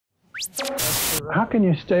How can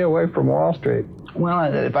you stay away from Wall Street?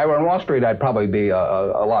 Well, if I were on Wall Street, I'd probably be a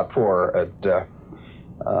lot poorer.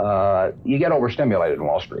 You get overstimulated in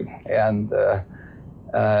Wall Street, and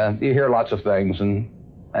you hear lots of things, and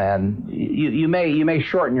you may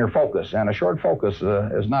shorten your focus, and a short focus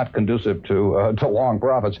is not conducive to long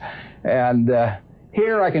profits. And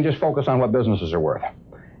here I can just focus on what businesses are worth,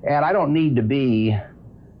 and I don't need to be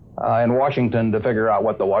in Washington to figure out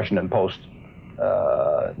what the Washington Post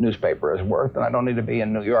newspaper is worth, and I don't need to be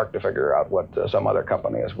in New York to figure out what some other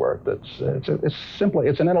company is worth. It's simply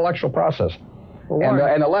an intellectual process,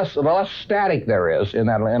 and the less static there is in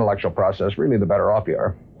that intellectual process, really the better off you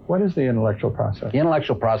are. What is the intellectual process? The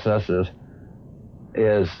intellectual process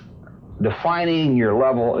is defining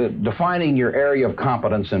your area of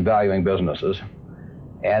competence in valuing businesses,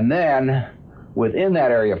 and then within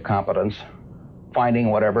that area of competence, finding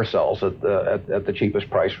whatever sells at the cheapest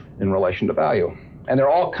price in relation to value. And there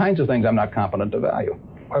are all kinds of things I'm not competent to value,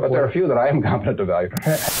 but there are a few that I am competent to value.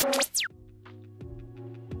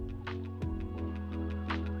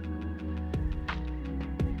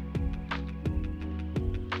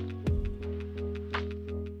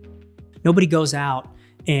 Nobody goes out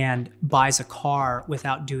and buys a car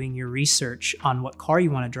without doing your research on what car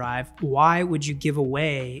you want to drive. Why would you give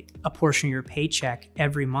away a portion of your paycheck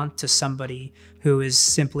every month to somebody who is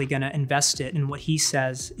simply going to invest it in what he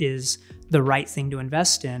says is the right thing to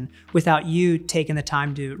invest in without you taking the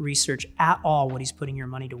time to research at all what he's putting your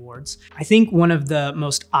money towards? I think one of the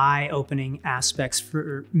most eye-opening aspects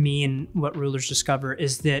for me and what Rulers discover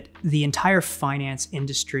is that the entire finance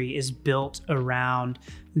industry is built around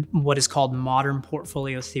what is called modern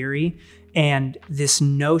portfolio theory, and this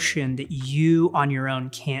notion that you on your own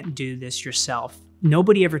can't do this yourself.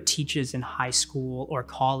 Nobody ever teaches in high school or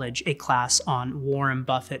college a class on Warren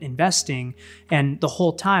Buffett investing, and the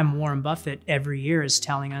whole time Warren Buffett every year is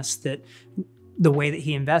telling us that the way that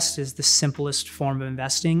he invests is the simplest form of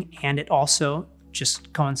investing, and it also,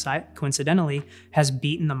 just coincidentally, has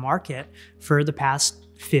beaten the market for the past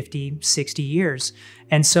 50, 60 years.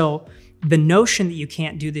 And so the notion that you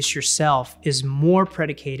can't do this yourself is more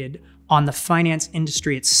predicated on the finance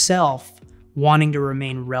industry itself wanting to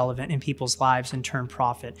remain relevant in people's lives and turn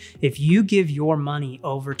profit. If you give your money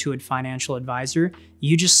over to a financial advisor,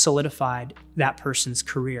 you just solidified that person's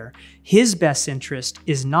career. His best interest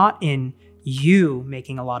is not in you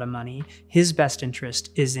making a lot of money. His best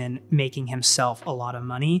interest is in making himself a lot of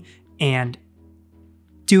money and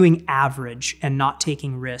doing average and not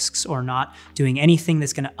taking risks or not doing anything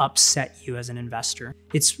that's going to upset you as an investor.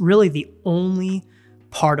 It's really the only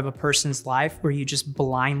part of a person's life where you just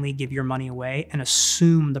blindly give your money away and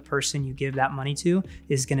assume the person you give that money to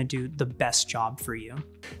is going to do the best job for you.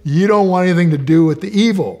 You don't want anything to do with the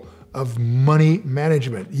evil of money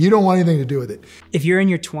management. You don't want anything to do with it. If you're in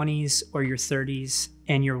your 20s or your 30s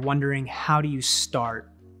and you're wondering how do you start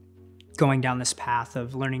going down this path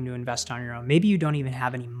of learning to invest on your own, maybe you don't even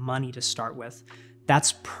have any money to start with,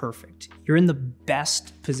 that's perfect. You're in the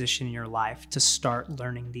best position in your life to start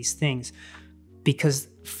learning these things. Because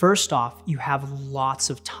first off, you have lots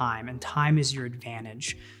of time, and time is your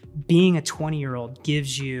advantage. Being a 20-year-old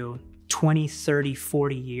gives you 20, 30,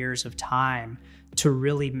 40 years of time to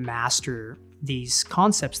really master these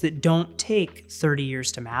concepts that don't take 30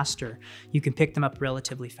 years to master. You can pick them up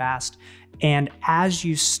relatively fast. And as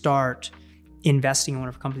you start investing in one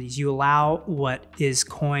of our companies, you allow what is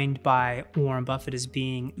coined by Warren Buffett as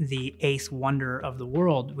being the eighth wonder of the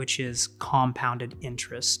world, which is compounded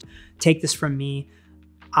interest. Take this from me.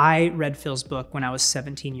 I read Phil's book when I was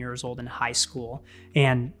 17 years old in high school.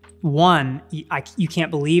 And you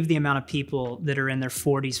can't believe the amount of people that are in their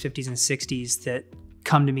 40s, 50s, and 60s that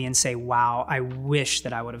come to me and say, wow, I wish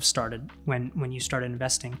that I would have started when you started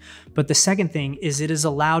investing. But the second thing is it has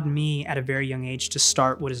allowed me at a very young age to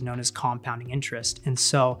start what is known as compounding interest. And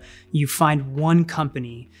so you find one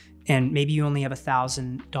company and maybe you only have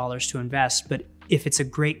 $1,000 to invest, but if it's a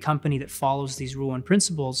great company that follows these rules and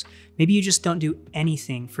principles, maybe you just don't do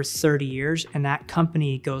anything for 30 years and that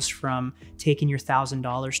company goes from taking your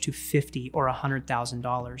 $1,000 to $50,000 or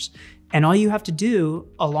 $100,000. And all you have to do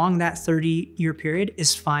along that 30-year period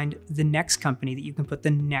is find the next company that you can put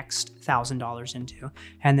the next $1,000 into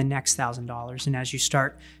and the next $1,000. And as you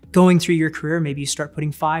start going through your career, maybe you start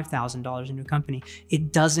putting $5,000 into a company.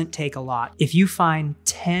 It doesn't take a lot. If you find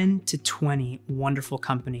 10 to 20 wonderful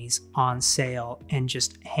companies on sale and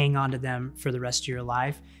just hang on to them for the rest of your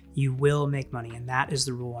life, you will make money. And that is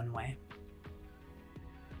the rule one way.